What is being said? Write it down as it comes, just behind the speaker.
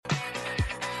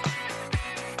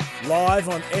live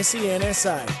on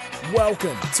SENSA.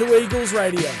 Welcome to Eagles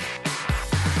Radio.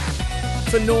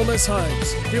 For Norma's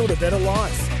Homes, build a better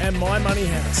life, and My Money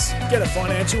House. Get a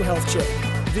financial health check.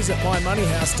 Visit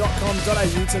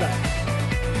mymoneyhouse.com.au today.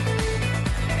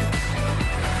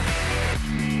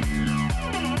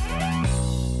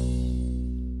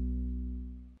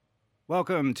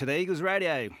 Welcome to the Eagles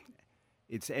Radio.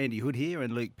 It's Andy Hood here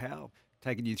and Luke Powell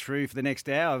taking you through for the next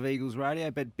hour of Eagles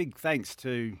Radio. But big thanks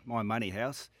to My Money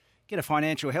House. Get a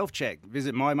financial health check.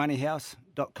 Visit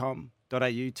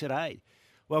mymoneyhouse.com.au today.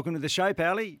 Welcome to the show,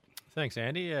 Powley. Thanks,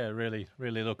 Andy. Really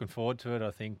looking forward to it.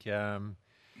 I think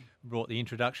brought the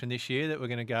introduction this year that we're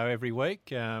going to go every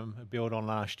week, build on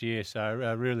last year.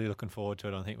 So really looking forward to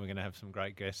it. I think we're going to have some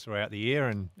great guests throughout the year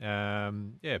and,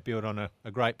 build on a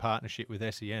great partnership with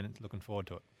SEN. Looking forward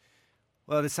to it.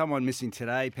 Well, there's someone missing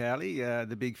today, Powley,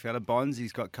 the big fella, Bonds.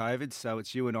 He's got COVID, so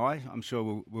it's you and I. I'm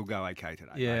sure we'll go okay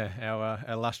today. Yeah, mate. Our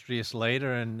illustrious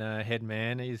leader and head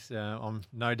man.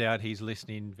 No doubt he's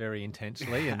listening very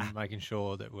intensely and making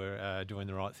sure that we're doing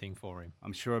the right thing for him.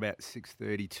 I'm sure about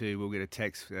 6:32 we'll get a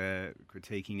text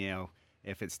critiquing our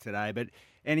efforts today. But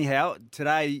anyhow,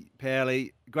 today,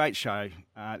 Powley, great show.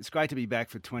 It's great to be back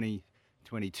for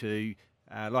 2022.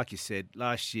 Like you said,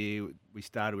 last year we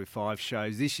started with 5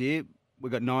 shows. This year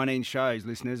we've got 19 shows,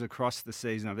 listeners, across the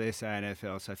season of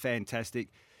SANFL, so fantastic.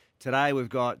 Today we've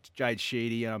got Jade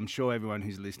Sheedy. I'm sure everyone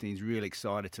who's listening is really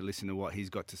excited to listen to what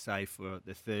he's got to say for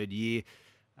the third year.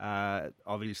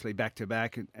 Obviously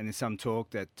back-to-back, and there's some talk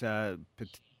that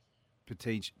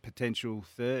potential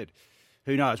third.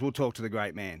 Who knows? We'll talk to the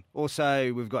great man.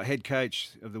 Also, we've got head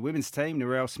coach of the women's team,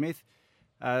 Narelle Smith.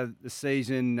 The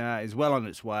season is well on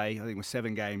its way. I think we're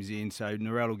 7 games in, so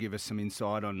Narelle will give us some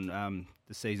insight on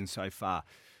the season so far.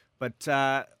 But,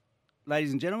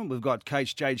 ladies and gentlemen, we've got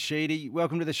Coach Jade Sheedy.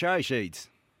 Welcome to the show, Sheeds.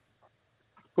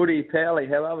 Hoodie, Powley,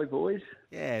 how are we, boys?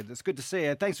 Yeah, it's good to see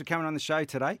you. Thanks for coming on the show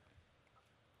today.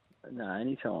 No,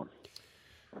 anytime.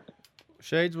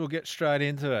 Sheeds, we'll get straight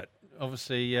into it.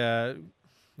 Obviously,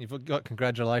 you've got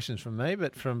congratulations from me,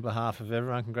 but from behalf of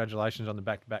everyone, congratulations on the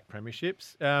back-to-back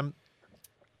premierships.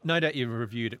 No doubt you've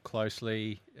reviewed it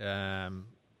closely and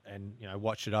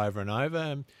watched it over and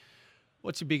over.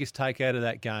 What's your biggest take out of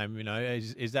that game?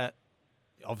 Is that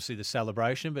obviously the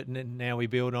celebration, but now we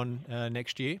build on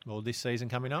next year or this season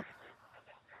coming up?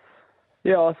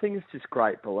 Yeah, I think it's just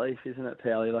great belief, isn't it,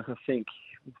 Powley? I think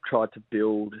we've tried to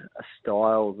build a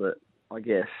style that I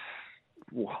guess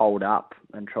will hold up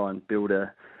and try and build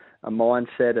a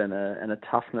mindset and a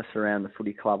toughness around the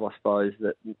footy club, I suppose,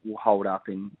 that will hold up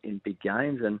in big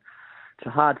games. And it's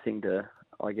a hard thing to,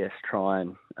 I guess, try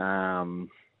and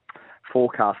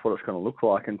forecast what it's going to look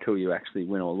like until you actually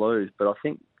win or lose. But I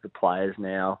think the players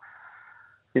now,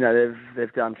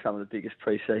 they've done some of the biggest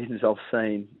pre-seasons I've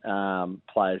seen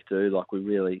players do. I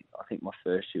think my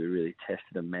first year we really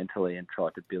tested them mentally and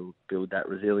tried to build that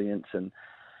resilience. And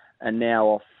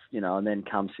now and then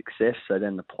comes success. So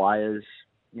then the players,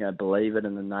 believe it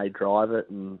and then they drive it,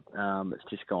 and it's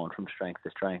just gone from strength to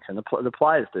strength. And the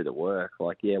players do the work.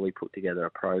 We put together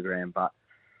a program, but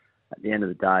at the end of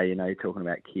the day, you're talking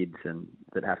about kids and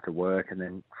that have to work and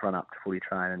then front up to footy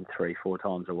training 3-4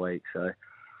 times a week. So,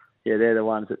 they're the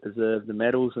ones that deserve the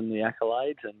medals and the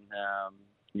accolades, and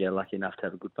lucky enough to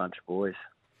have a good bunch of boys.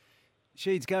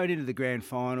 Sheeds, going into the grand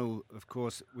final, of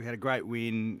course, we had a great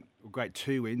win, great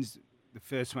 2 wins. The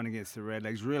first one against the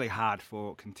Redlegs, really hard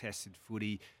fought, contested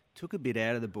footy, took a bit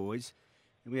out of the boys.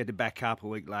 And we had to back up a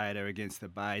week later against the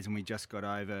Bays, and we just got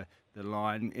over the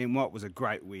line in what was a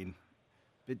great win.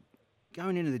 But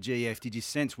going into the GF, did you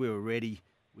sense we were ready?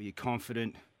 Were you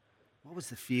confident? What was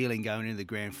the feeling going into the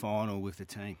grand final with the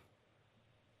team?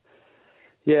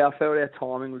 Yeah, I felt our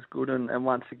timing was good, and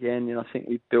once again, I think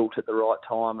we built at the right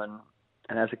time, and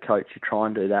as a coach, you try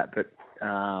and do that, but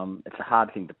it's a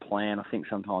hard thing to plan. I think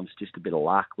sometimes just a bit of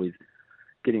luck with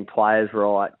getting players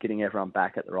right, getting everyone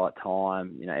back at the right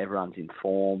time. Everyone's in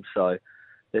form. So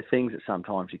there are things that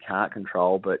sometimes you can't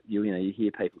control, but you hear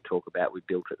people talk about we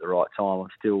built at the right time. I'm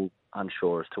still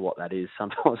unsure as to what that is.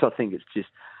 Sometimes I think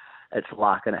it's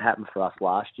luck, and it happened for us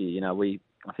last year.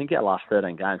 I think our last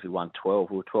 13 games we won 12.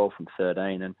 We were 12 from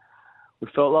 13, and we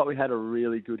felt like we had a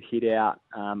really good hit out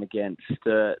against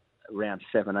round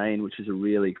 17, which is a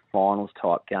really finals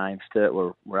type game. Sturt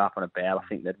were up and about. I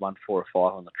think they'd won 4 or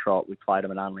 5 on the trot. We played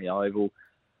them at Unley Oval. It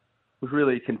was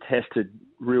really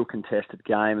real contested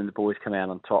game, and the boys come out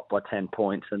on top by 10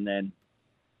 points. And then,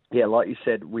 like you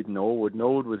said, with Norwood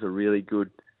was a really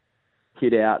good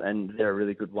hit out, and they're a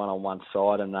really good one-on-one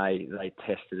side, and they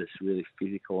tested us really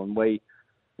physical. And we,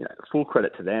 full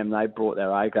credit to them, they brought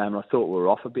their A game. And I thought we were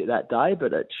off a bit that day,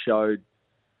 but it showed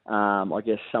I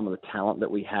guess some of the talent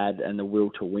that we had and the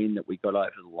will to win that we got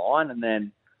over the line. And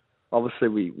then obviously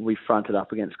we fronted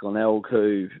up against Glenelg,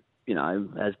 who, you know,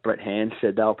 as Brett Hand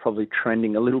said, they were probably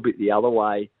trending a little bit the other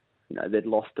way. You know, they'd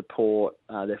lost to Port.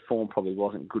 Their form probably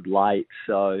wasn't good late.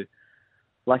 So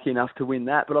lucky enough to win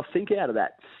that. But I think out of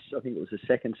that, I think it was the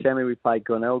second semi we played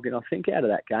Glenelg, and I think out of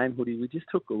that game, Hoodie, we just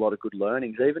took a lot of good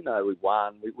learnings. Even though we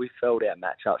won, we felt our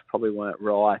matchups probably weren't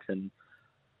right. And,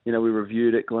 you know, we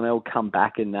reviewed it. Glenelg come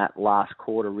back in that last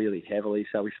quarter really heavily.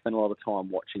 So we spent a lot of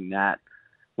time watching that.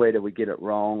 Where did we get it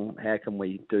wrong? How can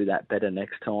we do that better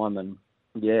next time? And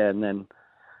yeah, and then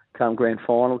come grand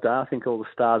final day, I think all the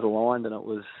stars aligned, and it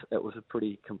was a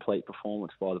pretty complete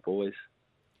performance by the boys.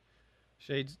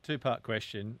 Sheeds, two-part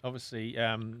question. Obviously,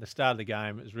 the start of the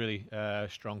game was really a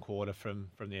strong quarter from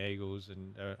the Eagles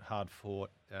and hard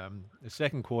fought. The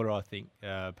second quarter, I think,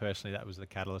 personally, that was the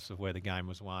catalyst of where the game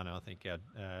was won. I think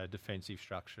our defensive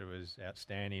structure was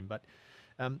outstanding. But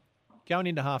going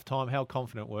into half-time, how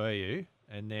confident were you?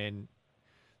 And then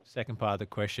second part of the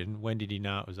question, when did you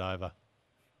know it was over?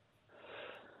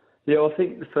 Yeah, well, I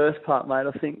think the first part, mate.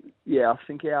 I think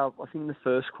in the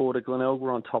first quarter, Glenelg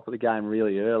were on top of the game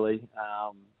really early,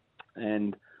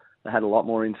 and they had a lot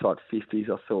more inside 50s.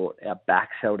 I thought our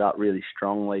backs held up really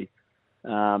strongly,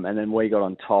 and then we got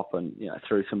on top, and you know,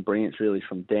 through some brilliance really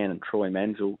from Dan and Troy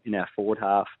Menzel in our forward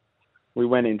half, we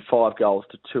went in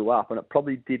 5-2 up, and it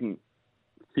probably didn't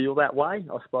feel that way.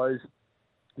 I suppose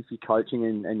if you're coaching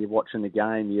and you're watching the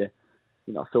game, you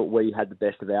know, I thought we had the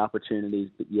best of our opportunities,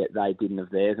 but yet they didn't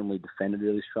have theirs, and we defended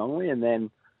really strongly. And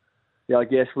then, yeah, I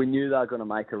guess we knew they were going to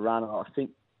make a run. And I think,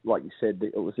 like you said,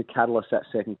 it was a catalyst that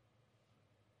second.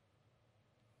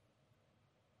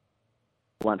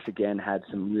 Once again, had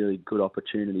some really good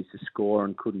opportunities to score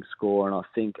and couldn't score. And I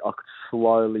think I could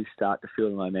slowly start to feel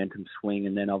the momentum swing.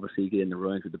 And then obviously you get in the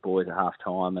rooms with the boys at half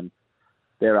time, and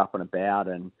they're up and about,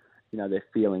 and you know, they're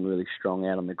feeling really strong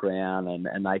out on the ground,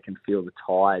 and they can feel the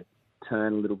tide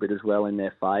turn a little bit as well in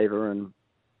their favour. And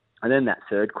then that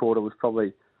third quarter was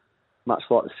probably much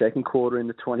like the second quarter in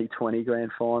the 2020 grand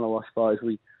final. I suppose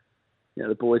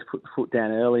the boys put the foot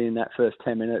down early in that first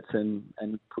 10 minutes and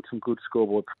put some good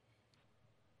scoreboard.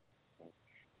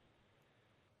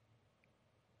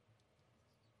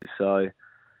 So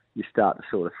you start to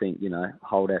sort of think, you know,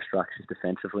 hold our structures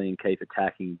defensively and keep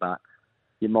attacking, but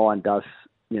your mind does,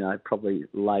 you know, probably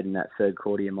late in that third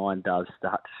quarter, your mind does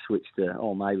start to switch to,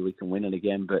 oh, maybe we can win it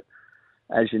again. But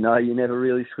as you know, you never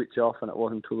really switch off, and it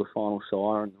wasn't until the final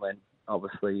siren when,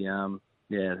 obviously,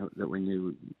 that we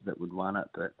knew that we'd won it.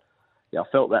 But yeah, I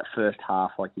felt that first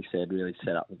half, like you said, really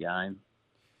set up the game.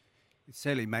 It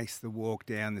certainly makes the walk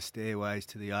down the stairways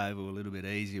to the Oval a little bit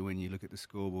easier when you look at the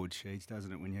scoreboard sheets,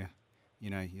 doesn't it? When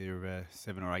you're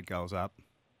 7 or 8 goals up.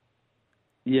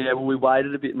 Yeah, well, we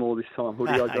waited a bit more this time,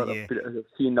 Hoodie. I got a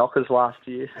few knockers last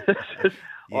year.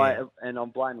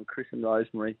 I'm blaming Chris and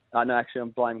Rosemary. No, actually,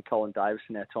 I'm blaming Colin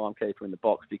Davison, our timekeeper in the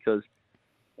box, because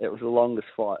it was the longest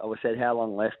fight. I said, how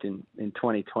long left in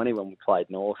 2020 when we played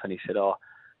North? And he said, you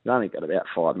only got about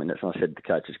 5 minutes. And I said to the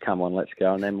coaches, come on, let's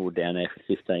go. And then we were down there for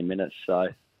 15 minutes. So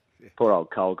poor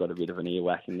old Cole got a bit of an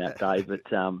earwhacking that day. But,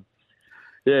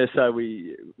 so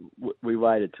we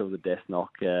waited till the death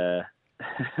knock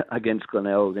against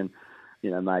Glenelg, and you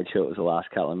know, made sure it was the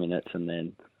last couple of minutes, and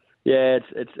then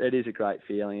it is a great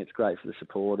feeling. It's great for the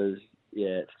supporters.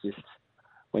 Yeah, it's just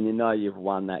when you know you've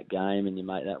won that game and you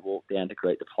make that walk down to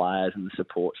greet the players and the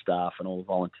support staff and all the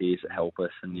volunteers that help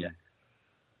us, and you're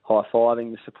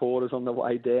high-fiving the supporters on the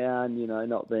way down, you know,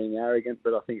 not being arrogant,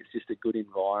 but I think it's just a good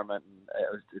environment,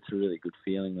 and it's a really good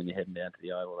feeling when you're heading down to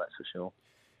the Oval, that's for sure.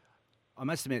 I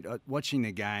must admit, watching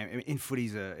the game, I mean, in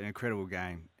footy's an incredible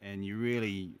game, and you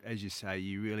really, as you say,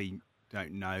 you really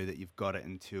don't know that you've got it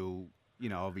until, you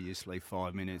know, obviously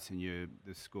 5 minutes and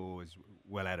the score is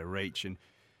well out of reach. And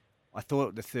I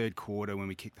thought the third quarter, when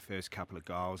we kicked the first couple of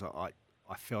goals, I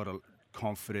felt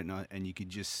confident, and you could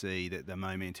just see that the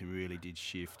momentum really did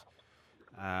shift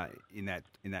in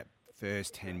that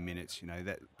first 10 minutes. You know,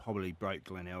 that probably broke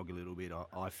Glenelg a little bit,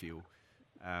 I feel.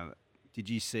 Did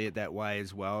you see it that way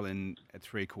as well? And at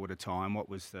three-quarter time, what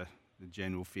was the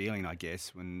general feeling, I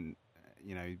guess, when,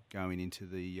 you know, going into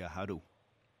the huddle?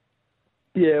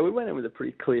 Yeah, we went in with a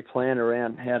pretty clear plan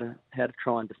around how to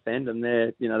try and defend them.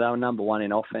 They were number one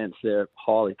in offense. They're a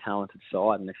highly talented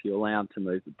side, and if you allow them to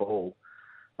move the ball,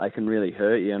 they can really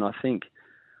hurt you. And I think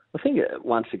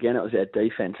once again it was our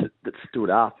defence that stood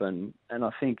up, and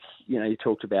I think, you know, you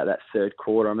talked about that third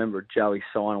quarter. I remember Joey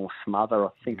Sinel smother, I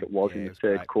think it was in the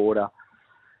third quarter.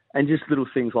 And just little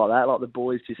things like that, like the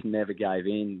boys just never gave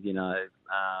in, you know,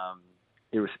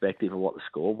 irrespective of what the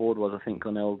scoreboard was. I think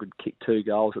Glenelg had kicked 2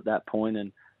 goals at that point,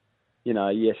 and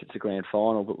yes, it's a grand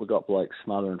final, but we've got blokes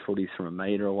smothering footies from a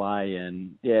metre away.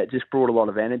 And, yeah, it just brought a lot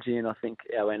of energy. And I think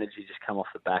our energy just come off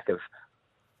the back of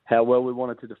how well we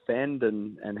wanted to defend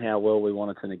and how well we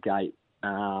wanted to negate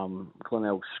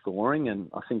Glenelg's scoring. And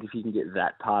I think if you can get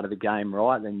that part of the game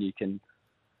right, then you can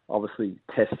obviously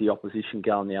test the opposition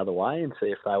going the other way and see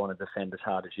if they want to defend as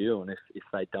hard as you. And if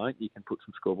they don't, you can put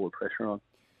some scoreboard pressure on.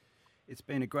 It's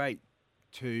been a great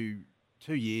two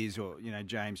years, or,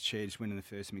 James Cheetahs winning the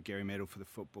first McGarry medal for the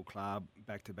football club,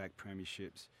 back-to-back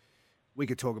premierships. We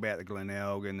could talk about the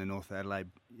Glenelg and the North Adelaide,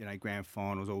 grand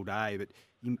finals all day, but,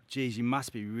 you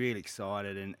must be really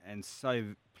excited and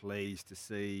so pleased to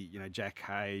see, Jack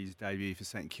Hayes debut for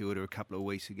St Kilda a couple of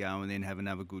weeks ago and then have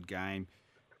another good game.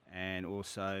 And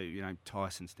also,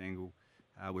 Tyson Stengel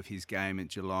with his game at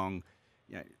Geelong.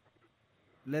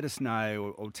 Let us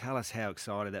know or tell us how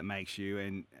excited that makes you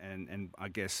and I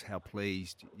guess how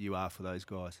pleased you are for those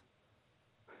guys.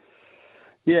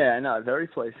 Yeah, no, very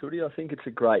pleased, Hoodie. I think it's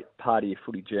a great part of your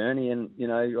footy journey. And,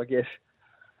 I guess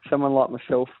someone like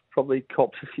myself probably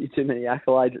cops a few too many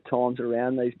accolades at times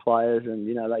around these players and,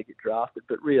 they get drafted.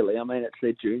 But really, it's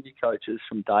their junior coaches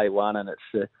from day one, and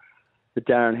it's the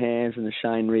Darren Hams and the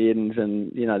Shane Reardons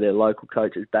and, their local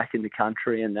coaches back in the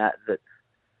country and that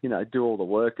do all the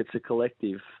work. It's a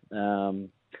collective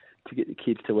to get the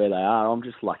kids to where they are. I'm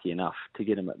just lucky enough to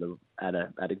get them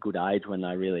at a good age when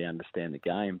they really understand the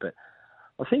game. But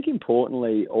I think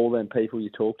importantly, all them people you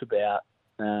talked about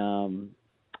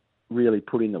really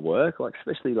put in the work,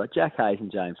 especially Jack Hayes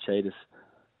and James Cheetahs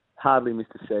hardly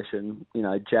missed a session.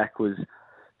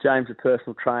 James, a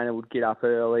personal trainer, would get up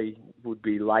early, would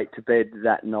be late to bed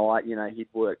that night. He'd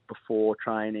work before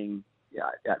training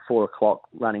at 4 o'clock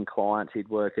running clients. He'd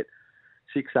work at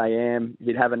 6 a.m.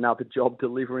 He'd have another job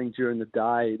delivering during the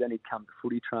day. Then he'd come to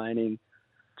footy training.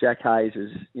 Jack Hayes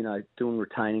is, doing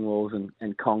retaining walls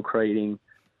and concreting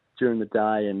during the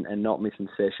day and not missing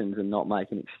sessions and not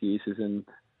making excuses. And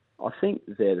I think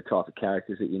they're the type of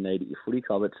characters that you need at your footy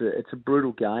club. It's a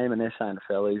brutal game, and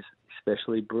SANFL is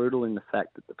especially brutal in the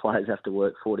fact that the players have to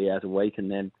work 40 hours a week, and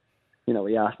then,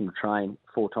 we ask them to train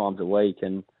 4 times a week.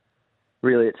 And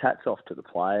really, it's hats off to the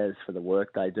players for the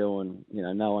work they do, and,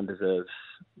 no one deserves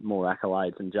more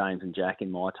accolades than James and Jack in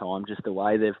my time, just the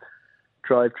way they've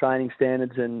drove training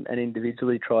standards and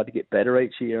individually tried to get better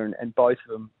each year. And both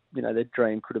of them, their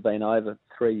dream could have been over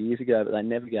 3 years ago, but they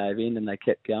never gave in and they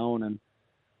kept going. And,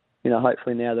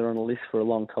 hopefully now they're on a list for a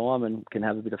long time and can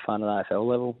have a bit of fun at AFL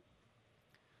level.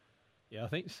 Yeah, I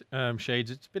think, Sheeds,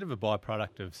 it's a bit of a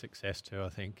byproduct of success too. I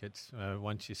think it's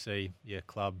once you see your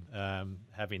club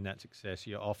having that success,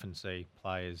 you often see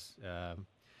players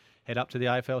head up to the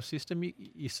AFL system.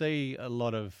 You see a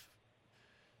lot of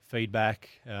feedback.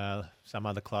 Some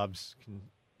other clubs can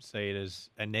see it as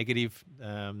a negative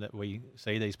that we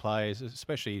see these players,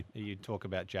 especially you talk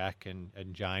about Jack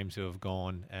and James, who have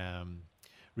gone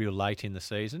real late in the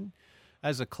season.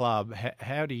 As a club,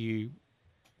 how do you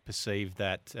perceive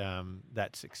that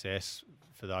that success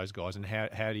for those guys, and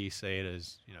how do you see it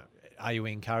as, are you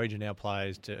encouraging our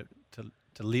players to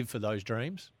live for those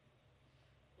dreams?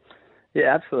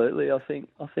 Yeah, absolutely. I think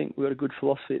we've got a good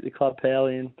philosophy at the club,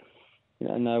 Powley,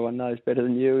 and no one knows better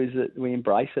than you, is that we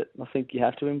embrace it. I think you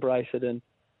have to embrace it, and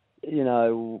I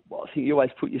think you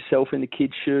always put yourself in the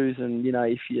kids' shoes, and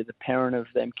if you're the parent of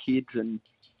them kids, and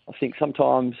I think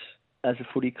sometimes as a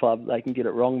footy club, they can get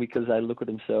it wrong because they look at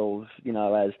themselves,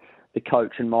 as the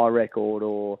coach in my record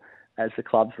or as the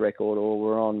club's record, or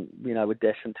we're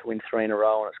destined to win 3 in a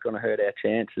row and it's going to hurt our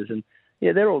chances. And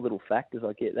yeah, they're all little factors,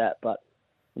 I get that. But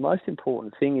the most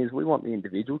important thing is we want the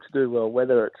individual to do well,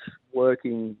 whether it's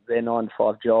working their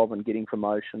 9-to-5 job and getting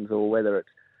promotions, or whether it's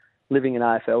living an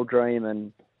AFL dream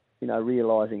and,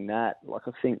 realising that.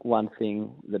 I think one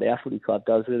thing that our footy club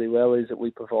does really well is that we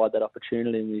provide that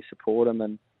opportunity and we support them.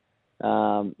 And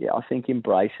I think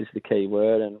embrace is the key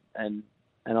word, and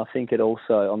I think it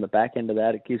also, on the back end of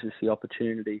that, it gives us the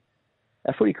opportunity.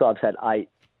 Our footy club's had 8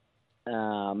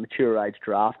 mature age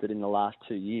drafted in the last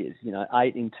 2 years.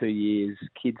 8 in 2 years,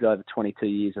 kids over 22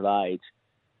 years of age.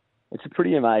 It's a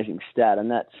pretty amazing stat, and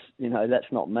that's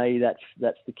not me.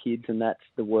 That's the kids, and that's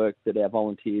the work that our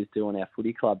volunteers do and our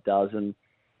footy club does. And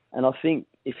I think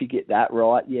if you get that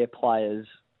right, players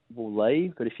will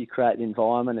leave, but if you create the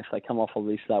environment, if they come off a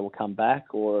list, they will come back,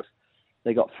 or if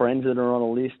they got friends that are on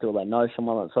a list, or they know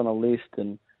someone that's on a list,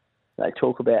 and they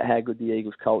talk about how good the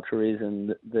Eagles culture is,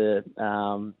 and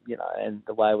and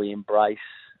the way we embrace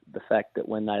the fact that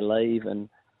when they leave, and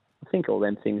I think all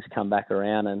them things come back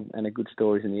around and are good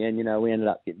stories in the end. We ended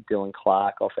up getting Dylan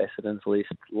Clark off Essendon's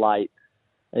list late,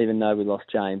 even though we lost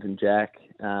James and Jack,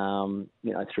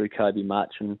 through Kobe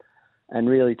Much, and And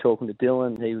really talking to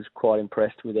Dylan, he was quite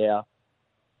impressed with our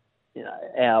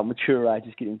mature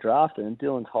ages getting drafted, and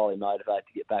Dylan's highly motivated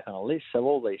to get back on a list. So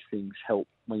all these things help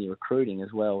when you're recruiting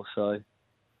as well. So,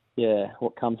 yeah,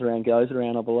 what comes around goes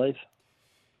around, I believe.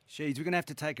 Sheeds, we're going to have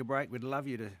to take a break. We'd love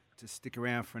you to stick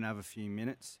around for another few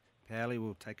minutes. Powley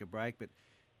will take a break, but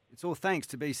it's all thanks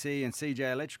to BC and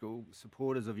CJ Electrical,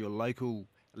 supporters of your local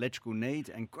electrical needs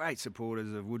and great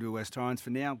supporters of Woodville West Torrens for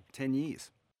now 10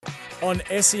 years. On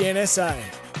SENSA,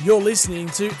 you're listening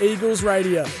to Eagles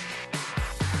Radio.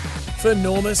 For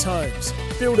Normus Homes,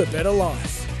 build a better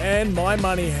life. And My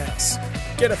Money House.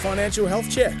 Get a financial health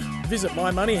check. Visit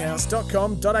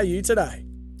mymoneyhouse.com.au today.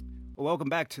 Well, welcome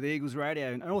back to the Eagles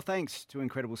Radio, and all thanks to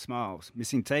Incredible Smiles.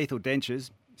 Missing teeth or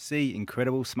dentures? See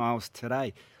Incredible Smiles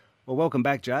today. Well, welcome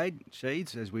back, Jade,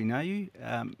 Sheeds, as we know you,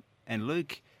 and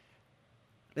Luke.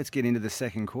 Let's get into the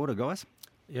second quarter, guys.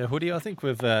 Yeah, Hoodie, I think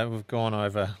we've gone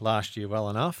over last year well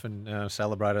enough and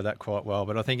celebrated that quite well,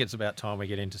 but I think it's about time we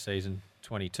get into season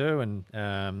 22 and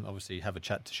obviously have a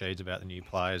chat to Sheeds about the new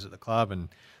players at the club and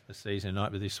the season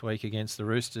opener this week against the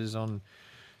Roosters on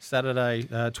Saturday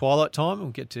twilight time.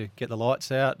 We'll get to get the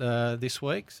lights out this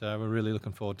week, so we're really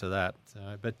looking forward to that.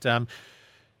 But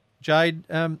Jade,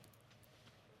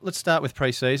 let's start with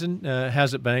pre-season.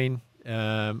 How's it been?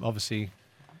 Obviously,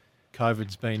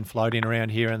 COVID's been floating around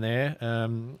here and there.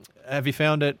 Have you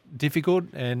found it difficult,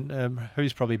 and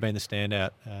who's probably been the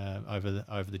standout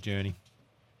over the journey?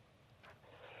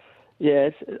 Yeah,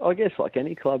 I guess like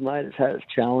any club, mate, it's had its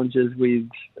challenges with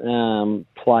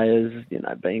players,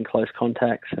 being close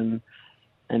contacts and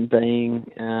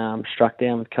being struck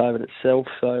down with COVID itself.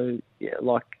 So, yeah,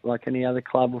 like any other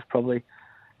club, we've probably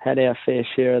had our fair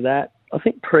share of that. I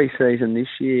think pre-season this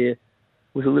year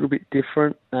was a little bit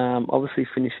different. Obviously,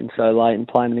 finishing so late and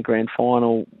playing in the grand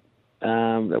final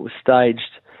that was staged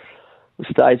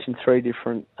in three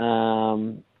different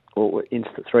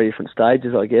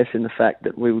stages, I guess, in the fact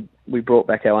that we brought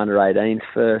back our under-18s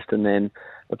first, and then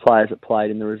the players that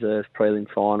played in the reserves prelim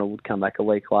final would come back a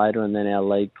week later, and then our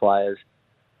league players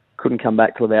couldn't come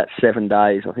back till about 7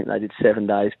 days. I think they did 7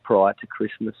 days prior to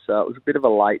Christmas, so it was a bit of a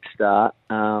late start.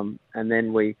 And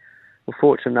then we were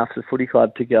fortunate enough as a footy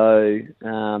club to go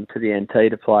to the NT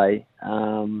to play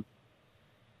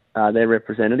their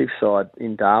representative side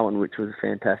in Darwin, which was a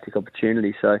fantastic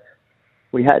opportunity. So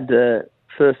we had to,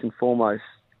 first and foremost,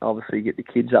 obviously get the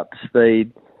kids up to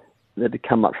speed. They had to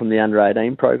come up from the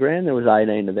under-18 program. There was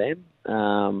 18 of them.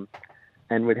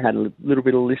 And we'd had a little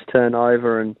bit of list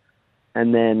turnover. And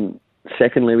then,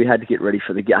 secondly, we had to get ready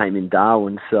for the game in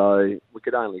Darwin. So we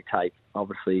could only take,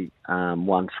 obviously,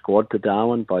 one squad to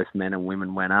Darwin. Both men and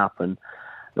women went up. And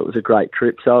it was a great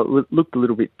trip. So it looked a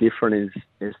little bit different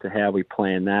as to how we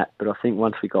planned that. But I think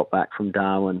once we got back from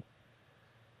Darwin,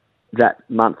 that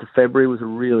month of February was a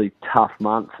really tough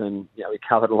month, and we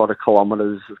covered a lot of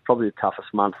kilometres. It was probably the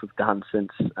toughest month we've done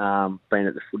since being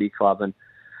at the footy club, and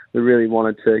we really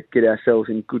wanted to get ourselves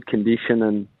in good condition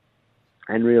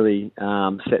and really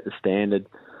set the standard,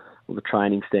 or the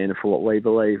training standard, for what we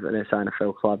believe an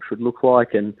SANFL club should look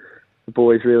like. And the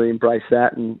boys really embraced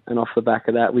that, and off the back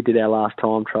of that, we did our last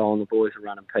time trial, and the boys are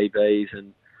running PBs,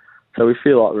 and so we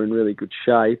feel like we're in really good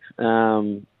shape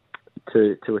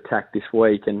to attack this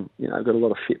week, and got a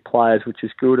lot of fit players, which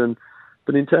is good.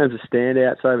 But in terms of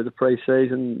standouts over the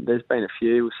pre-season, there's been a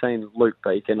few. We've seen Luke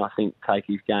Beacon, I think, take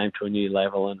his game to a new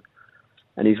level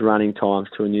and his running times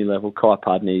to a new level. Kai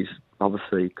Pudney's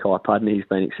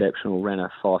been exceptional. Ran a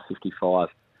 5:55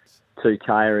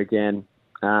 2K again.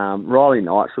 Riley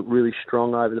Knights looked really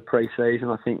strong over the pre-season.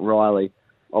 I think Riley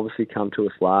obviously come to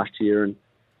us last year, and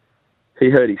he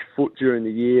hurt his foot during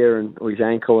the year or his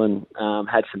ankle, and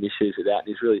had some issues with that. And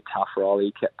he's really tough, Riley.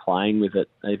 He kept playing with it,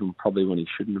 even probably when he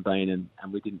shouldn't have been,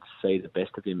 and we didn't see the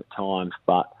best of him at times.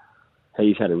 But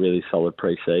he's had a really solid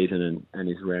pre-season and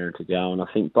is raring to go. And I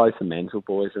think both the Menzel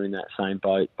boys are in that same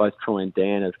boat. Both Troy and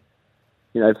Dan have,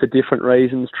 for different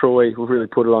reasons. Troy, we've really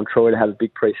put it on Troy to have a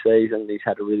big pre-season. He's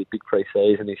had a really big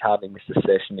pre-season. He's hardly missed a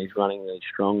session. He's running really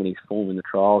strong, and his form in the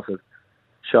trials have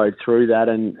showed through that,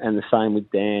 and the same with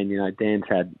Dan. Dan's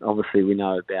had, obviously we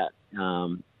know about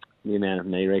the amount of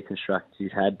knee reconstructions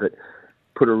he's had, but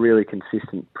put a really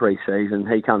consistent pre-season.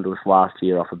 He came to us last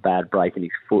year off a bad break in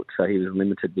his foot, so he was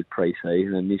limited with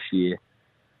pre-season, and this year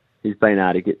he's been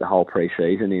able to get the whole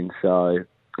pre-season in, so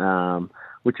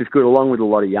which is good, along with a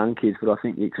lot of young kids. But I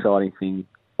think the exciting thing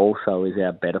also is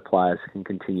our better players can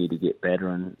continue to get better,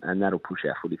 and that'll push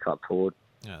our footy club forward.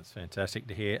 Yeah, it's fantastic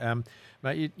to hear.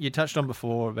 Mate, you touched on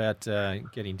before about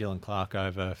getting Dylan Clark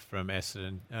over from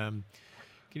Essendon. Can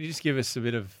you just give us a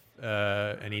bit of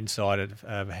an insight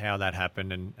of how that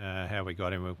happened and how we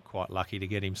got him. We're quite lucky to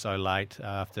get him so late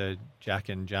after Jack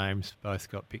and James both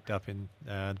got picked up in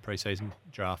the pre-season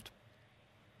draft.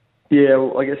 Yeah,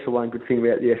 well, I guess the one good thing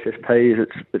about the SSP is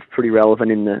it's pretty relevant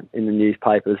in the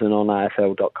newspapers and on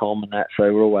AFL.com and that. So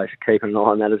we're always keeping an eye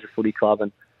on that as a footy club.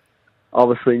 And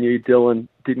obviously, knew Dylan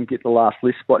didn't get the last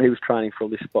list spot. He was training for a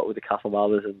list spot with a couple of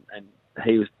others, and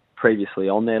he was previously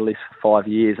on their list for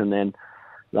 5 years, and then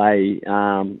they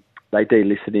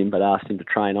delisted him but asked him to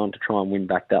train on to try and win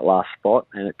back that last spot,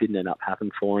 and it didn't end up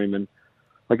happening for him. And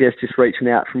I guess just reaching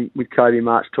out with Kobe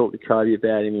March, talked to Kobe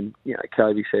about him, and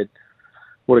Kobe said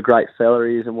what a great fella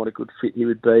he is and what a good fit he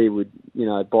would be.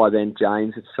 By then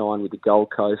James had signed with the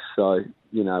Gold Coast, so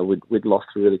we'd lost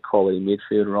a really quality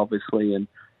midfielder, obviously, and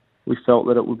we felt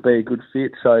that it would be a good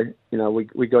fit. So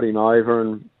we got him over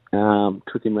and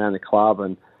took him around the club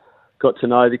and got to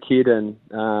know the kid, and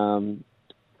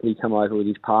he come over with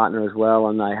his partner as well,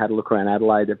 and they had a look around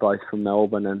Adelaide. They're both from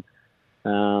Melbourne, and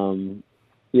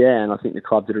and I think the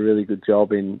club did a really good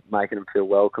job in making him feel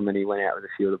welcome, and he went out with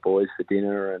a few of the boys for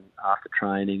dinner and after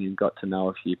training and got to know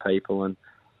a few people, and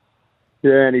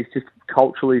he's just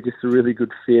culturally just a really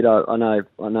good fit. I know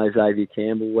Xavier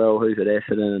Campbell well, who's at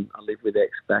Essendon, and I lived with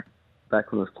X back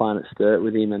when I was playing at Sturt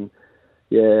with him, and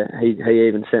he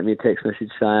even sent me a text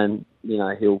message saying,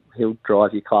 he'll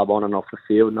drive your club on and off the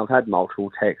field, and I've had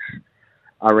multiple texts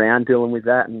around Dylan with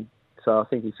that, and so I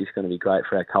think he's just going to be great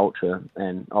for our culture,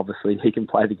 and obviously he can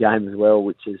play the game as well,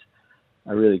 which is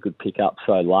a really good pick-up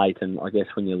so late. And I guess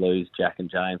when you lose Jack and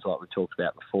James, like we talked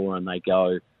about before, and they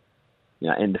go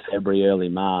end of February, early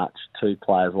March, two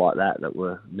players like that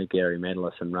were Magarey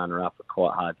medalists and runner-up are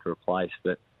quite hard to replace.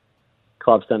 But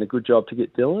club's done a good job to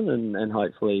get Dylan, and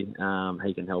hopefully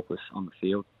he can help us on the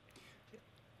field.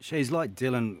 She's like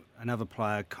Dylan, another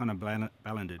player, Connor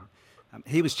Ballandard.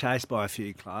 He was chased by a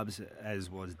few clubs, as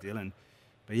was Dylan,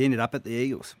 but he ended up at the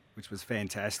Eagles, which was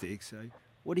fantastic. So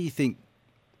what do you think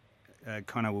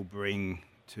Connor will bring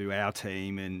to our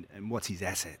team, and what's his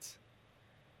assets?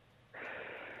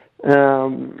 He's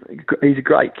a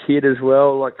great kid as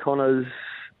well. Like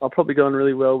I've probably gone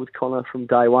really well with Connor from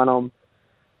day one.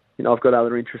 I've got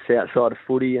other interests outside of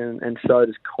footy, and so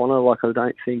does Connor. Like, I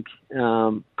don't think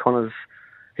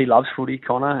he loves footy,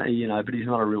 Connor, but he's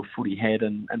not a real footy head,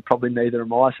 and probably neither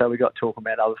am I. So we got talking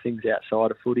about other things outside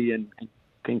of footy and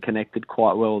been connected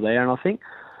quite well there. And I think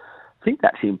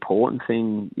that's the important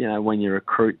thing, when you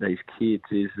recruit these kids,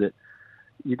 is that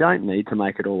you don't need to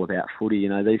make it all about footy.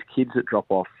 These kids that drop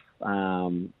off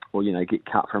or get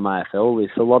cut from AFL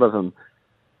lists, a lot of them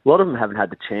haven't had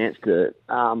the chance to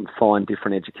find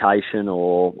different education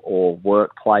or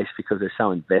workplace because they're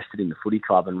so invested in the footy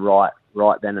club, and right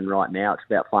then and right now it's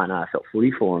about playing AFL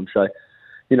footy for them. So,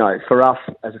 for us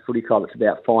as a footy club, it's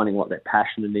about finding what they're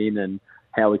passionate in and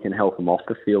how we can help them off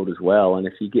the field as well. And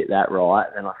if you get that right,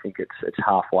 then I think it's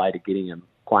halfway to getting them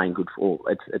playing good footy.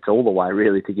 It's all the way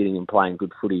really to getting them playing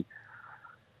good footy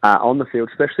on the field,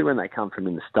 especially when they come from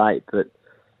in the state. But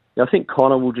I think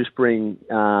Connor will just bring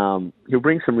he'll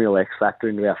bring some real X factor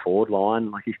into our forward line.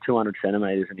 Like, he's 200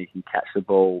 centimetres and he can catch the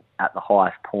ball at the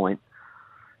highest point.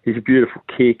 He's a beautiful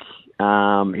kick.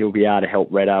 He'll be able to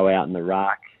help Reddo out in the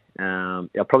ruck.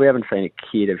 I probably haven't seen a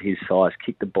kid of his size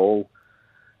kick the ball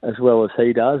as well as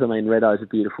he does. I mean, Reddo's a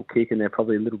beautiful kick, and they're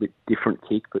probably a little bit different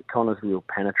kick, but Connor's a real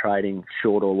penetrating,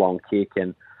 short or long kick,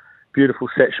 and beautiful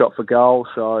set shot for goal.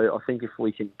 So I think if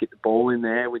we can get the ball in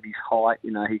there with his height, he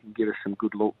can give us some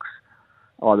good looks,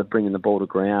 either bringing the ball to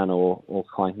ground or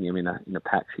clanking him in a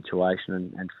pack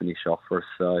situation and finish off for us.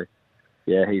 So,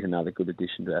 yeah, he's another good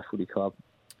addition to our footy club.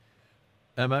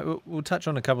 Mate, we'll touch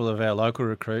on a couple of our local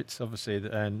recruits, obviously,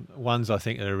 and ones I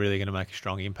think that are really going to make a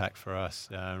strong impact for us.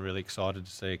 Really excited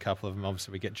to see a couple of them.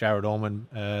 Obviously, we get Jared Allman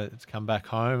to come back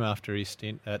home after his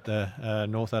stint at the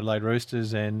North Adelaide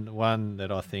Roosters, and one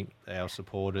that I think our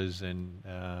supporters and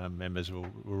members will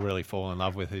really fall in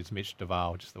love with is Mitch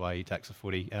Duval, just the way he attacks the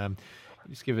footy.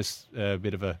 Just give us a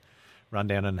bit of a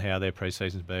rundown on how their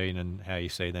pre-season's been and how you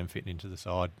see them fitting into the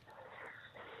side.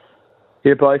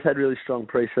 Yeah, both had really strong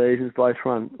pre-seasons. Both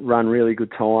run really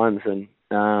good times, and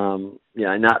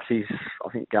Nuts, I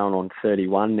think, going on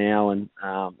 31 now, and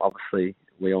obviously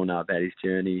we all know about his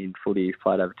journey in footy. He's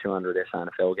played over 200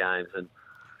 SANFL games and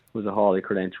was a highly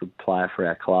credentialed player for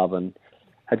our club, and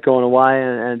had gone away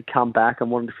and come back and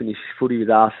wanted to finish footy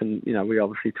with us. And we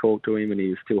obviously talked to him, and he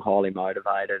was still highly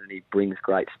motivated, and he brings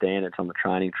great standards on the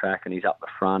training track, and he's up the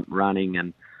front running,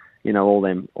 and all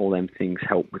them things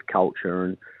help with culture.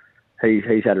 And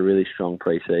He's had a really strong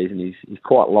pre-season. He's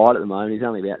quite light at the moment. He's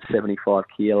only about 75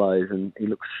 kilos, and he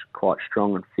looks quite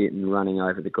strong and fit and running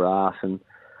over the grass. And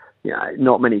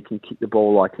not many can kick the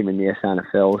ball like him in the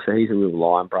SNFL, so he's a real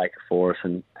line breaker for us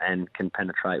and can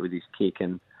penetrate with his kick.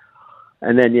 And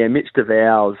then, Mitch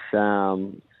DeVals,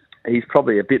 he's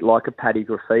probably a bit like a Paddy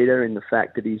Graffita in the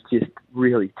fact that he's just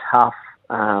really tough.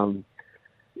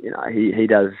 He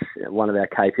does, one of our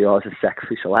KPIs is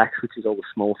sacrificial acts, which is all the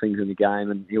small things in the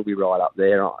game, and he'll be right up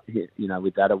there,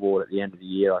 with that award at the end of the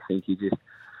year. I think he just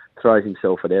throws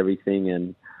himself at everything,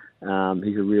 and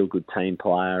he's a real good team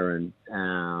player, and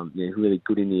he's really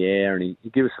good in the air, and he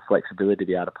gives us the flexibility to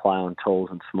be able to play on talls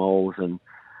and smalls, and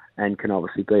can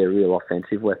obviously be a real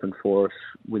offensive weapon for us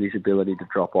with his ability to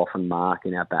drop off and mark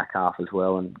in our back half as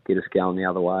well and get us going the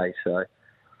other way. So,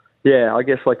 yeah, I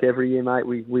guess like every year, mate,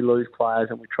 we lose players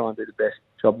and we try and do the best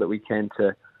job that we can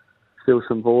to fill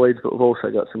some voids, but we've also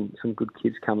got some good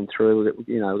kids coming through.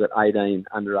 We've got 18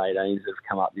 under 18s that have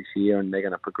come up this year, and they're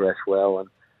going to progress well,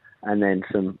 and then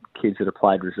some kids that have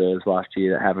played reserves last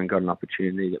year that haven't got an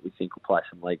opportunity that we think will play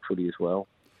some league footy as well.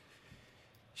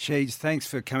 Sheeds, thanks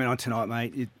for coming on tonight,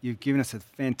 mate. You've given us a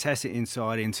fantastic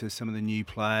insight into some of the new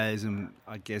players, and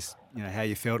I guess how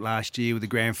you felt last year with the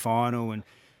grand final, and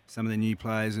some of the new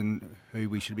players and who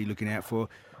we should be looking out for.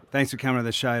 Thanks for coming to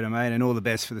the show, mate, and all the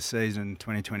best for the season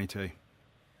 2022.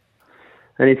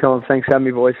 Anytime. Thanks for having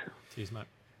me, boys. Cheers, mate.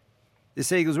 This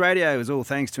Eagles Radio is all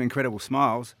thanks to Incredible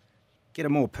Smiles. Get a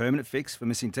more permanent fix for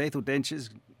missing teeth or dentures.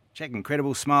 Check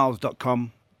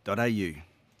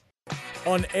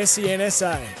incrediblesmiles.com.au. On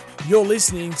SENSA, you're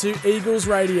listening to Eagles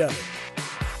Radio.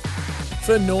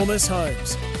 For Normus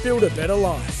Homes, build a better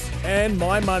life. And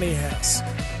My Money House.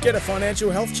 Get a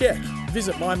financial health check.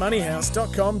 Visit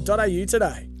mymoneyhouse.com.au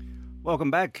today.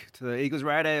 Welcome back to the Eagles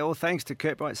Radio, all thanks to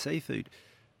Kirkbride Seafood.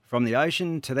 From the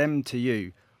ocean to them to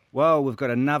you. Well, we've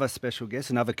got another special guest,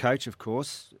 another coach, of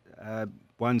course.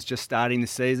 One's just starting the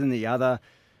season, the other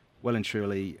well and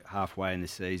truly halfway in the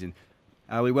season.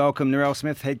 We welcome Narelle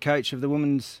Smith, head coach of the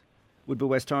Women's Woodville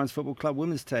West Torrens Football Club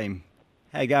women's team.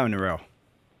 How you going, Narelle?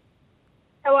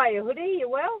 How are you, Hoodie? You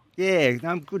well? Yeah,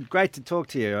 I'm good. Great to talk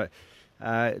to you.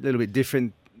 A little bit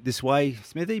different this way,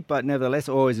 Smithy, but nevertheless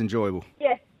always enjoyable.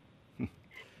 Yeah.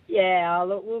 Yeah,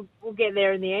 look, we'll get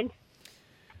there in the end.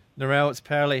 Narelle, it's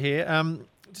Parley here.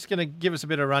 Just going to give us a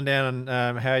bit of rundown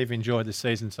on how you've enjoyed the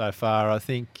season so far. I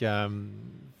think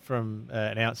from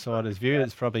an outsider's view,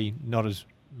 it's probably not as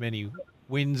many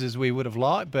wins as we would have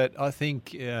liked, but I think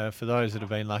for those that have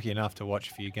been lucky enough to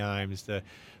watch a few games,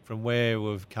 from where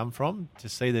we've come from, to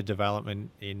see the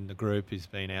development in the group has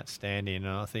been outstanding, and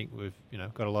I think we've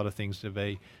got a lot of things to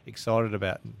be excited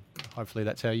about, and hopefully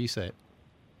that's how you see it.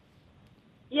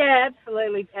 Yeah,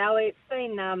 absolutely, Pally. It's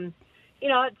been,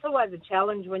 it's always a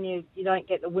challenge when you don't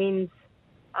get the wins,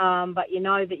 but you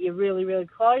know that you're really, really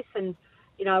close, and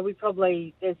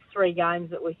there's 3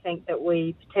 games that we think that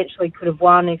we potentially could have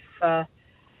won if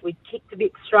we'd kicked a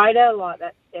bit straighter. Like,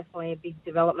 that's definitely a big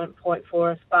development point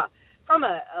for us. But from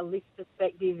a list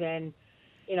perspective, and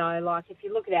if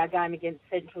you look at our game against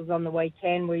Centrals on the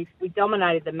weekend, we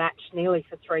dominated the match nearly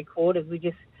for 3 quarters. We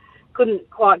just couldn't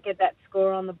quite get that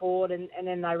score on the board, and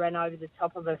then they ran over the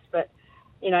top of us. But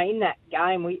in that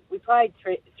game, we played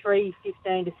three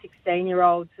 15 to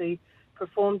 16-year-olds who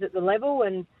performed at the level,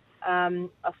 and I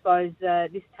suppose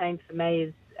this team for me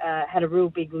has had a real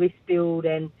big list build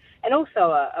and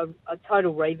also a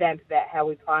total revamp about how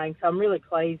we're playing. So I'm really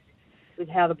pleased with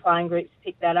how the playing groups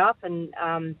picked that up, and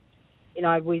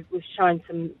we've shown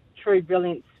some true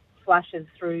brilliance flashes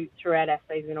throughout our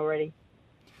season already.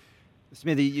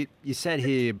 Smithy, you sat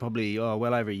here probably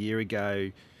well over a year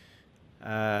ago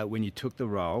when you took the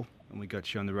role, and we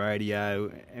got you on the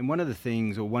radio, and one of the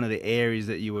things, or one of the areas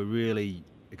that you were really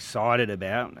excited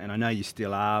about, and I know you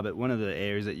still are, but one of the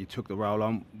areas that you took the role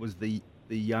on was the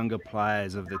younger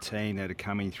players of the team that are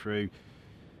coming through.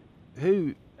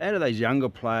 Who, out of those younger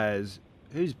players,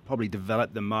 who's probably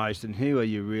developed the most, and who are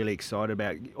you really excited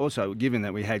about? Also, given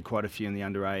that we had quite a few in the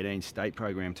under-18 state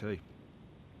program too.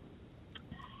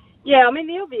 Yeah, I mean,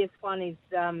 the obvious one is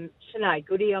Shanae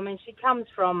Goody. I mean, she comes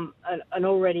from an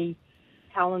already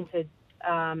talented,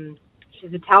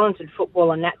 she's a talented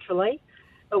footballer naturally.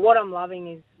 But what I'm loving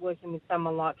is working with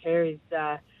someone like her is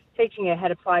teaching her how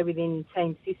to play within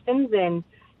team systems, and,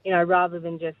 rather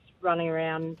than just running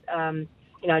around,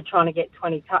 trying to get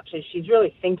 20 touches, she's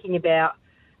really thinking about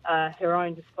her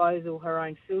own disposal, her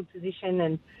own field position.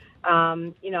 And,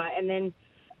 and then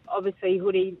obviously,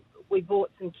 Hoodie, we brought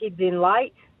some kids in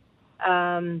late.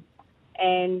 And,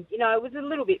 it was a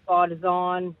little bit by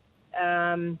design,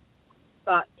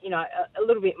 but, a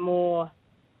little bit more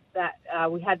that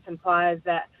we had some players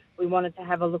that we wanted to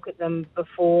have a look at them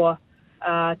before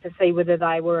to see whether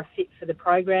they were a fit for the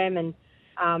program. And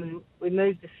we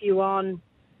moved a few on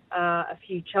a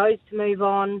few chose to move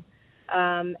on.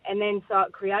 And then so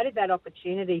it created that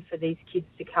opportunity for these kids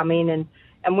to come in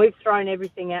and we've thrown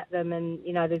everything at them. And,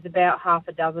 there's about half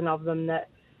a dozen of them that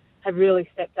have really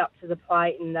stepped up to the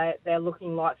plate and they're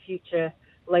looking like future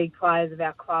league players of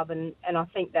our club. And I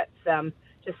think that's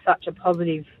just such a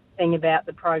positive thing about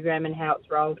the program and how it's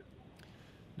rolled.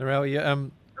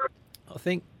 Narelle, I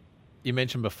think you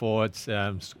mentioned before it's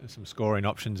some scoring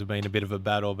options have been a bit of a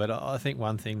battle, but I think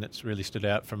one thing that's really stood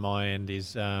out from my end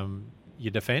is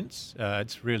your defence.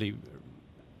 It's really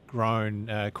grown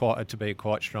to be a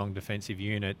quite strong defensive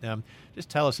unit. Just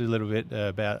tell us a little bit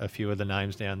about a few of the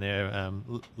names down there,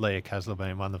 Leah Kasler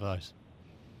being one of those.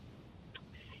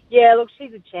 Yeah, look,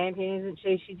 she's a champion, isn't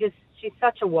she? She's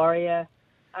such a warrior.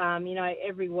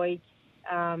 Every week,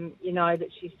 that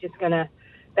she's just going to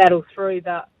battle through.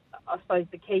 But I suppose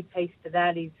the key piece to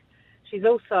that is she's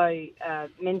also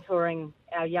mentoring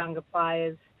our younger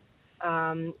players.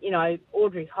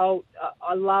 Audrey Holt,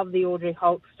 I love the Audrey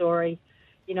Holt story.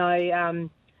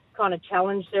 Kind of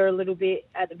challenged her a little bit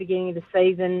at the beginning of the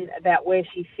season about where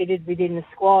she fitted within the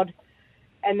squad.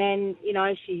 And then,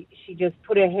 she just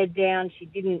put her head down. She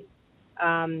didn't,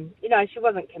 she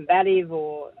wasn't combative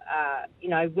or,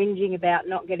 whinging about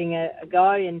not getting a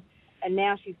go. And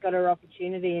now she's got her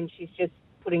opportunity and she's just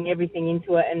putting everything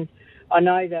into it. And I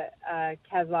know that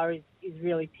Kasler is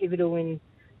really pivotal in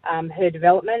her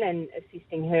development and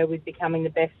assisting her with becoming the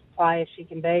best player she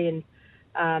can be. And,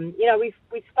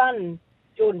 we spun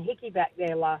Jordan Hickey back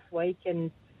there last week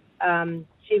and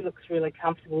she looks really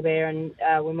comfortable there and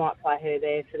we might play her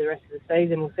there for the rest of the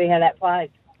season. We'll see how that plays.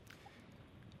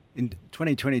 In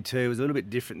 2022, it was a little bit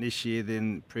different this year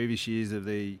than previous years of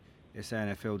the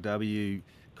SANFLW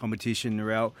competition,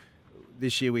 Narelle.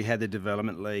 This year we had the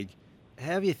Development League.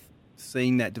 How have you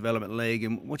seen that Development League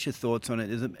and what's your thoughts on it?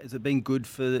 Has it been good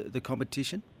for the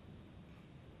competition?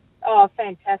 Oh,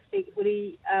 fantastic,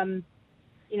 Woody.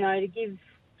 To give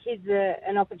kids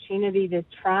an opportunity to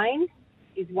train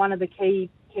is one of the key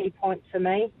points for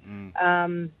me.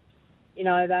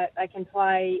 They can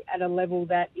play at a level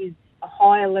that is a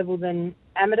higher level than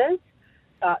amateurs,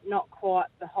 but not quite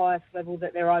the highest level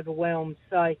that they're overwhelmed.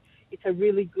 So it's a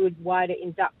really good way to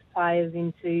induct players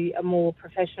into a more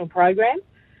professional program.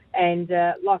 And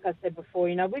like I said before,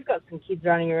 we've got some kids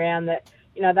running around that,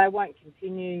 they won't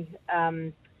continue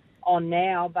on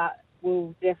now, but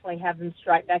we'll definitely have them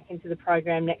straight back into the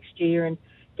program next year and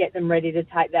get them ready to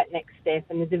take that next step.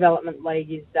 And the Development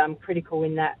League is critical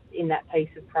in that piece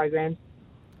of programs.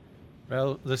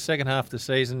 Well, the second half of the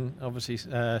season obviously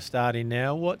starting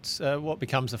now. What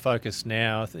becomes the focus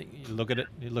now? I think you look at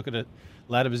it,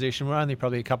 ladder position. We're only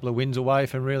probably a couple of wins away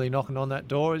from really knocking on that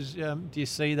door. Do you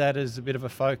see that as a bit of a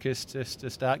focus just to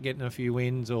start getting a few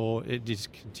wins, or it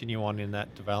just continue on in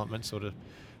that development sort of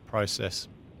process?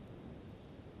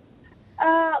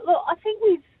 Look, I think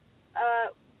we've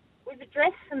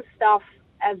addressed some stuff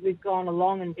as we've gone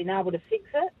along and been able to fix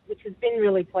it, which has been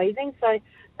really pleasing. So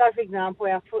for example,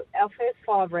 our first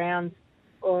 5 rounds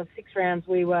or 6 rounds,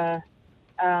 we were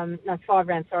 5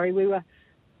 rounds. Sorry, we were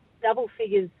double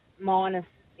figures minus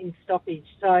in stoppage.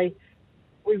 So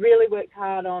we really worked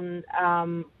hard on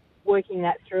working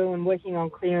that through and working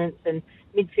on clearance and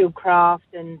midfield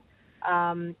craft and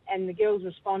the girls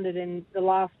responded. In the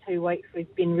last 2 weeks,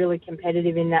 we've been really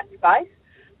competitive in that space.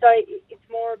 So it's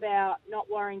more about not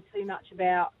worrying too much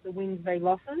about the wins v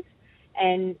losses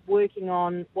and working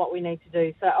on what we need to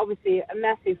do. So obviously a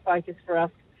massive focus for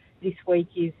us this week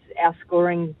is our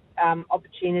scoring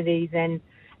opportunities and,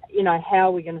 how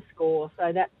we're going to score.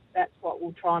 So that's what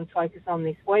we'll try and focus on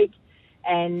this week.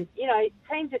 And,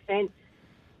 team defence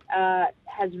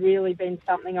has really been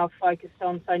something I've focused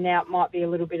on. So now it might be a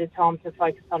little bit of time to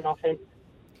focus on offence.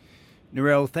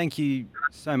 Narelle, thank you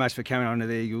so much for coming on to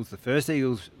the Eagles, the first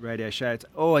Eagles radio show. It's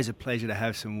always a pleasure to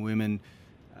have some women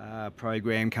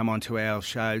program come onto our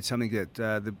show. It's something that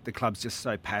the club's just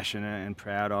so passionate and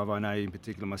proud of. I know in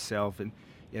particular myself. And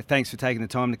yeah, thanks for taking the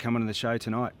time to come on the show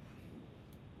tonight.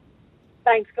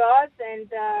 Thanks, guys, and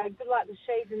good luck to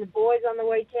Sheeds and the boys on the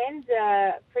weekend.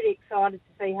 Pretty excited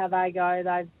to see how they go.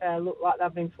 They've looked like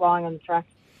they've been flying on the track.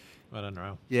 Well done,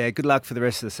 Narelle. Yeah, good luck for the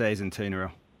rest of the season too,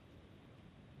 Narelle.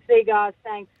 See you guys.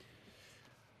 Thanks.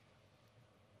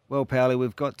 Well, Powley,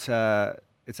 we've got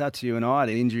it's up to you and I,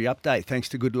 the injury update, thanks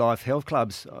to Good Life Health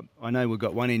Clubs. I know we've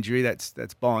got one injury, that's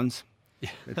Bonds. Yeah,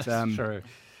 that's true.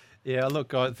 Yeah,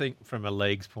 look, I think from a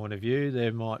league's point of view,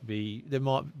 there might,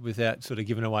 without sort of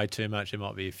giving away too much, there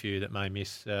might be a few that may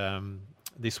miss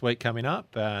this week coming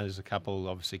up. There's a couple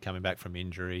obviously coming back from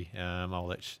injury. I'll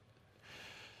let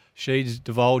Sheeds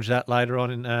divulge that later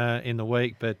on in the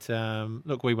week. But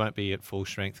look, we won't be at full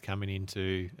strength coming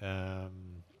into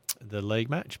the league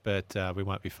match, but we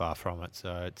won't be far from it.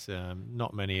 So it's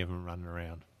not many of them running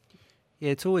around.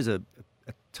 Yeah, it's always a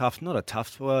tough, not a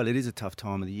tough, well, it is a tough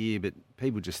time of the year, but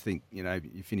people just think, you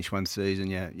finish one season,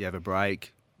 you have a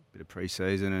break, a bit of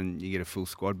pre-season, and you get a full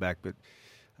squad back. But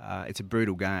it's a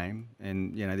brutal game,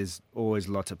 and, there's always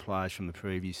lots of players from the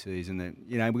previous season that,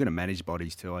 we're going to manage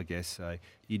bodies too, I guess. So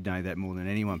you'd know that more than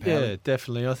anyone, Paolo. Yeah,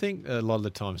 definitely. I think a lot of the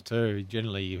times too,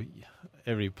 generally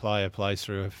every player plays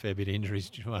through a fair bit of injuries,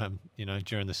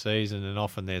 during the season, and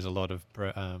often there's a lot of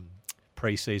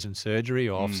pre-season surgery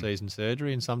or off-season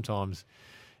surgery, and sometimes,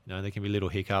 there can be little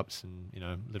hiccups and,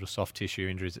 little soft tissue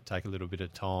injuries that take a little bit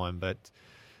of time. But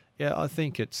yeah, I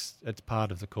think it's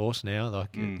part of the course now.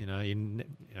 Like,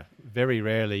 very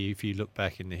rarely, if you look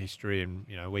back in the history, and,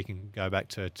 we can go back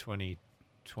to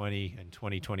 2020 and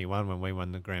 2021 when we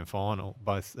won the grand final,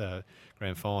 both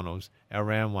grand finals, our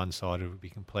round one side would be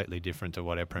completely different to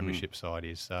what our premiership side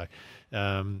is. So,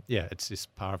 it's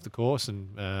just part of the course,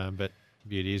 and but the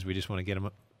beauty is we just want to get them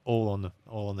all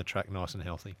on the track, nice and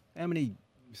healthy. How many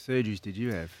surgeries did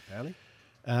you have, Ali?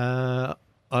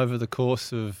 Over the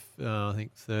course of I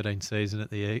think 13 seasons at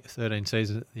the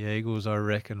Eagles, I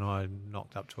reckon I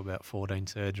knocked up to about 14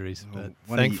 surgeries. But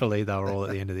thankfully, they were all at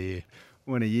the end of the year.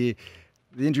 One a year.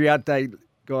 The injury update,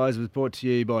 guys, was brought to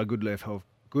you by Good Life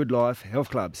Health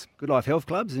Clubs. Good Life Health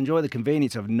Clubs enjoy the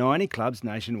convenience of 90 clubs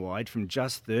nationwide from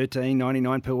just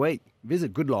 $13.99 per week.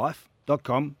 Visit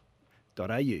goodlife.com.au.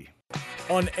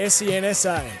 On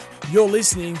SENSA, you're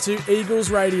listening to Eagles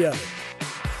Radio.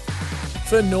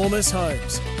 For Normus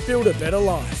Homes, build a better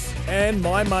life. And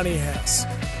My Money House.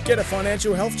 Get a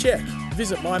financial health check.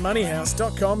 Visit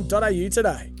mymoneyhouse.com.au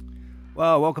today.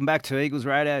 Well, welcome back to Eagles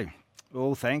Radio.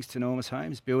 All thanks to Normus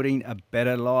Homes, building a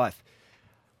better life.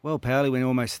 Well, Paolo, we're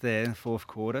almost there, fourth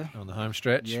quarter. On the home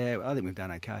stretch. Yeah, I think we've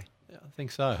done okay. Yeah, I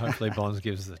think so. Hopefully Bonds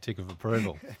gives us the tick of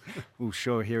approval. We'll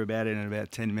sure hear about it in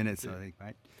about 10 minutes, I think,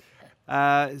 mate.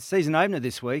 Season opener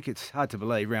this week. It's hard to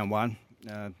believe, round one.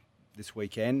 This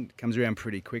weekend comes around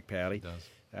pretty quick, Paolo. It does.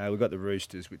 We've got the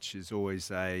Roosters, which is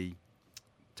always a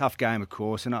tough game, of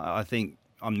course, and I think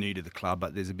I'm new to the club,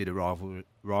 but there's a bit of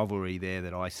rivalry there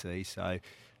that I see. So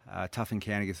tough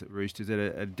encounter against the Roosters at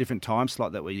a different time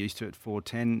slot that we're used to at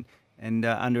 4:10 and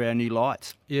under our new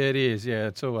lights. Yeah, it is.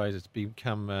 Yeah, it's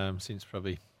become since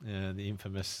probably the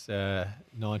infamous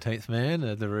 19th man.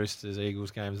 The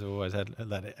Roosters-Eagles games have always had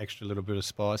that extra little bit of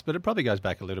spice, but it probably goes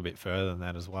back a little bit further than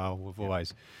that as well. We've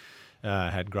always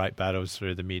had great battles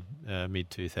through the mid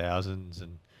 2000s,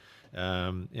 and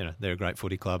they're a great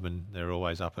footy club and they're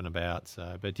always up and about.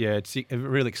 So, but yeah, it's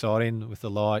really exciting with the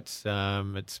lights.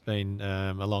 It's been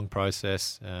a long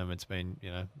process. It's been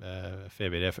a fair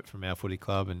bit of effort from our footy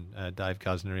club, and Dave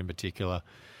Cuzner in particular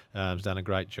has done a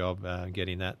great job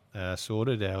getting that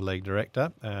sorted. Our league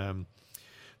director,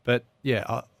 but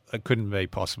yeah. It couldn't be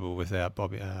possible without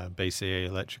Bobby, BCE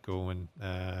Electrical, and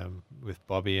with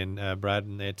Bobby and Brad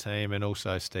and their team, and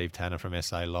also Steve Tanner from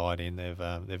SA Lighting. They've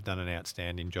done an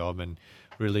outstanding job, and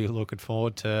really looking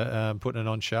forward to putting it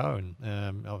on show. And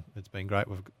it's been great.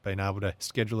 We've been able to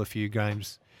schedule a few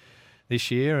games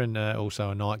this year, and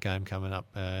also a night game coming up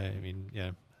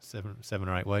in 7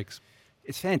 or 8 weeks.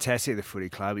 It's fantastic, the footy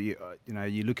club. You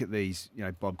look at these,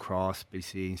 Bob Cross,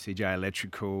 BCE, CJ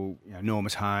Electrical,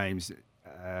 Normus Homes,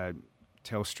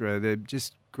 Telstra. They're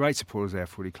just great supporters of our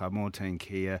footy club. Morteen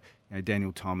Kia,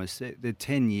 Daniel Thomas. They're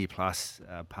 10-year plus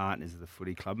partners of the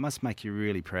footy club. Must make you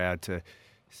really proud to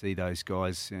see those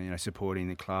guys, supporting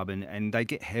the club, and they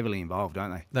get heavily involved,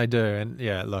 don't they? They do, and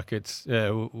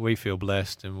we feel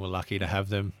blessed and we're lucky to have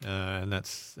them. And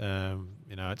that's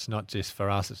it's not just for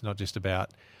us. It's not just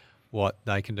about what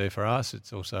they can do for us.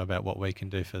 It's also about what we can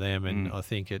do for them. And I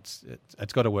think it's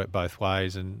got to work both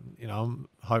ways. And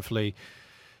hopefully,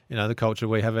 the culture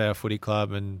we have at our footy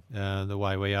club and the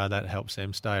way we are, that helps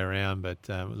them stay around. But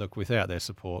look, without their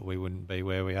support, we wouldn't be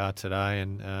where we are today.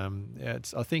 And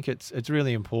I think it's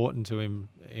really important to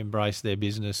embrace their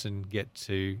business and get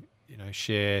to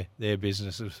share their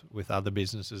businesses with other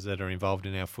businesses that are involved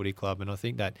in our footy club. And I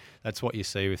think that's what you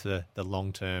see with the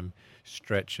long-term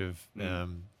stretch of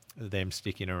them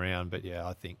sticking around. But yeah,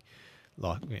 I think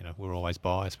we're always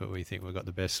biased, but we think we've got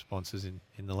the best sponsors in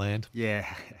the land. Yeah.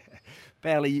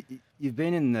 Bailey, you've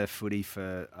been in the footy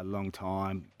for a long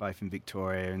time, both in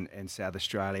Victoria and South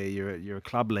Australia. You're a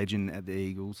club legend at the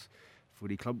Eagles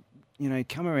Footy Club.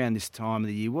 Come around this time of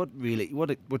the year, what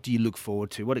do you look forward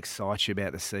to? What excites you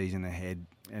about the season ahead?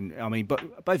 And I mean,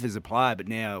 both as a player, but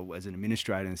now as an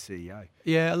administrator and CEO.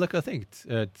 Yeah, look, I think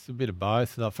it's a bit of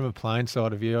both. Like, from a playing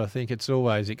side of view, I think it's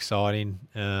always exciting.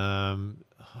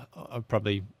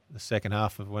 Probably the second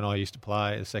half of when I used to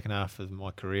play, the second half of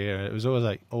my career, it was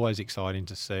always exciting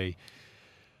to see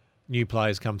new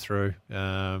players come through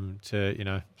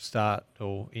to start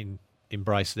or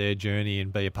embrace their journey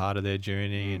and be a part of their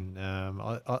journey. And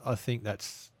I think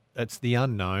that's the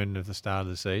unknown of the start of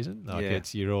the season.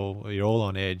 Like you're all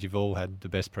on edge. You've all had the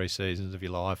best pre-seasons of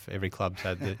your life. Every club's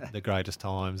had the greatest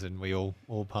times, and we all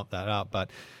pump that up.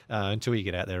 But until you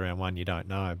get out there round one, you don't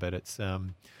know. But it's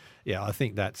I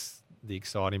think that's the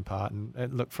exciting part.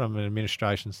 And look, from an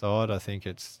administration side, I think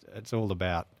it's all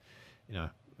about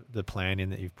the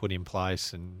planning that you've put in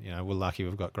place. And we're lucky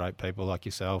we've got great people like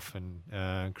yourself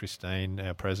and Christine,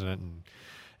 our president, and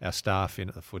our staff in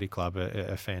at the footy club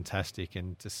are fantastic.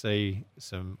 And to see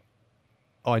some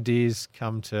ideas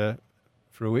come to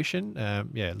fruition,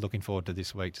 looking forward to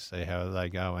this week to see how they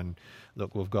go. And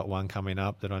look, we've got one coming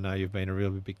up that I know you've been a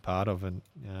really big part of, and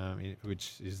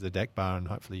which is the deck bar, and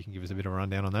hopefully you can give us a bit of a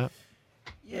rundown on that.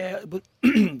 Yeah, but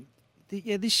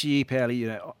this year,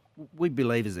 Powley, we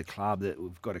believe as a club that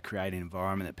we've got to create an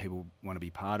environment that people want to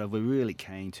be part of. We're really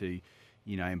keen to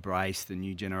embrace the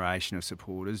new generation of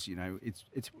supporters.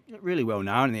 It's really well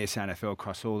known in the SANFL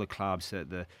across all the clubs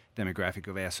that the demographic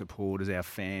of our supporters, our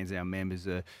fans, our members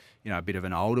are, a bit of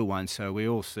an older one. So we're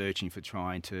all searching for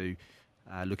trying to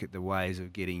look at the ways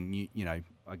of getting new,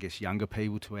 younger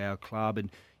people to our club. And,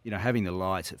 having the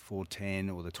lights at 4:10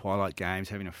 or the twilight games,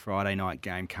 having a Friday night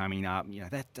game coming up,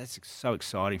 that's so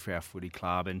exciting for our footy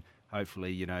club. And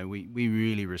hopefully, we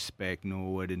really respect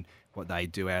Norwood and what they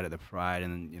do out at the parade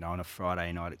and, on a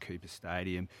Friday night at Cooper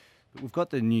Stadium. But we've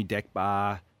got the new deck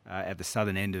bar at the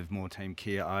southern end of Moreton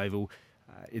Kia Oval.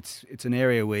 It's an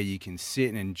area where you can sit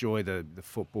and enjoy the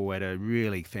football at a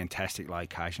really fantastic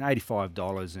location,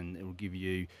 $85, and it will give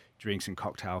you drinks and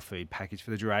cocktail food package for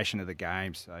the duration of the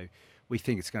game. So we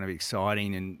think it's going to be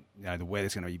exciting, and the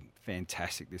weather's going to be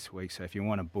fantastic this week. So if you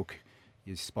want to book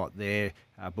your spot there,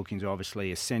 bookings are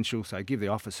obviously essential. So give the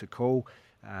office a call.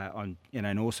 And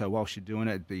also whilst you're doing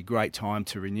it, it'd be a great time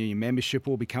to renew your membership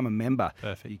or become a member.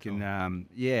 Perfect. You can,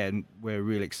 and we're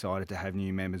really excited to have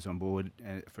new members on board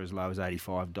for as low as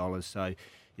 $85. So,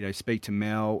 speak to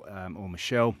Mel or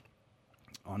Michelle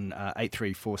on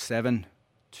 8347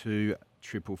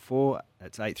 2444.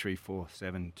 That's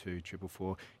 8347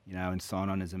 2444. And sign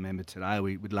on as a member today.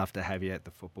 We would love to have you at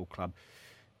the football club.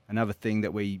 Another thing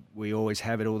that we always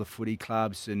have at all the footy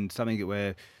clubs, and something that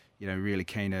we're really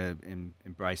keen to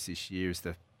embrace this year, is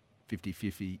the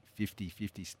 50-50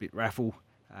 split raffle.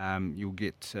 You'll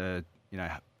get a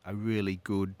really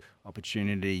good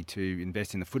opportunity to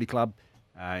invest in the footy club.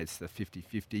 It's the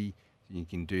 50-50. You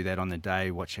can do that on the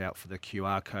day. Watch out for the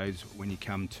QR codes when you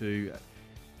come to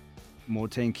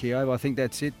Moreton Kia Oval. I think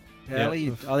that's it, Powley.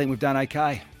 Yep. I think we've done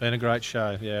okay. Been a great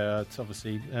show. Yeah, it's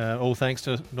obviously all thanks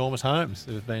to Normus Homes,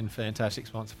 who've been a fantastic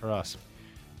sponsor for us.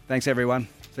 Thanks, everyone.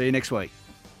 See you next week.